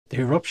The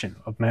eruption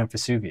of Mount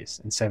Vesuvius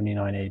in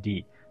 79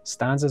 AD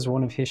stands as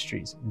one of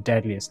history's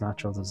deadliest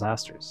natural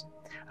disasters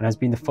and has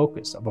been the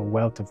focus of a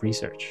wealth of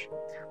research.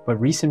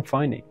 But recent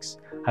findings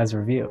has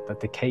revealed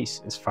that the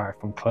case is far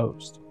from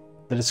closed.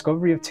 The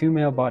discovery of two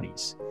male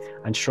bodies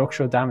and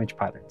structural damage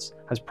patterns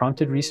has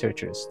prompted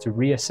researchers to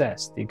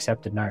reassess the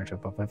accepted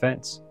narrative of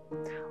events.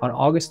 On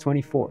August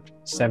 24,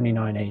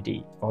 79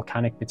 AD,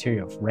 volcanic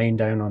material rained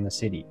down on the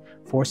city,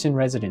 forcing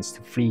residents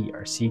to flee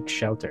or seek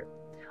shelter.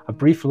 A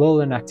brief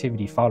lull in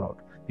activity followed,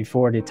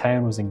 before the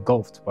town was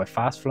engulfed by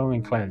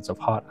fast-flowing clouds of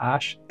hot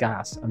ash,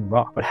 gas, and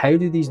rock. But how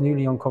do these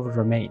newly uncovered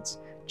remains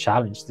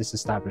challenge this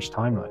established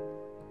timeline?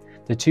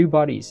 The two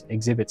bodies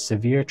exhibit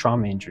severe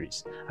trauma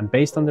injuries, and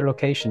based on their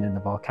location in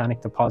the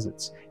volcanic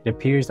deposits, it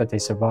appears that they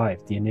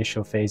survived the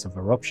initial phase of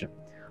eruption,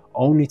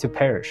 only to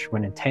perish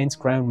when intense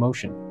ground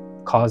motion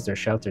caused their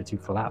shelter to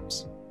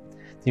collapse.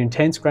 The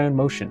intense ground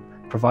motion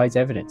provides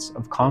evidence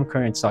of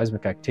concurrent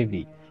seismic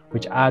activity,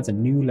 which adds a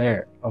new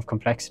layer of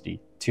complexity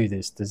to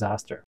this disaster.